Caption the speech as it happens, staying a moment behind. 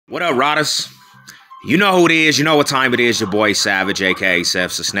What up, Rodders? You know who it is. You know what time it is. Your boy Savage, a.k.a.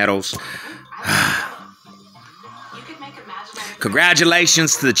 Seth Cisneros.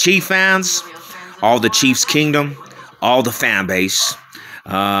 Congratulations to the Chief fans, all the Chiefs Kingdom, all the fan base.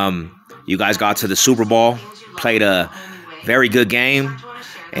 You guys got to the Super Bowl, played a very good game,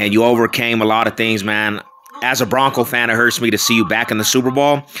 and you overcame a lot of things, man. As a Bronco fan, it hurts me to see you back in the Super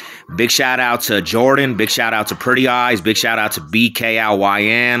Bowl. Big shout out to Jordan. Big shout out to Pretty Eyes. Big shout out to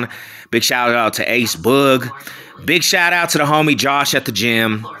BKLYN. Big shout out to Ace Boog. Big shout out to the homie Josh at the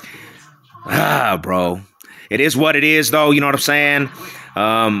gym. Bro. It is what it is, though. You know what I'm saying?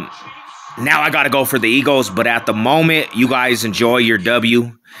 Now I got to go for the Eagles. But at the moment, you guys enjoy your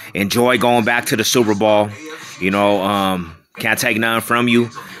W. Enjoy going back to the Super Bowl. You know, can't take nothing from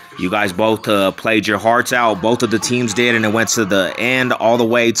you. You guys both played your hearts out. Both of the teams did, and it went to the end, all the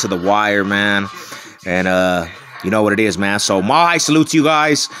way to the wire, man. And you know what it is, man. So my salute to you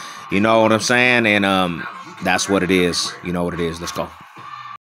guys. You know what I'm saying? And that's what it is. You know what it is. Let's go.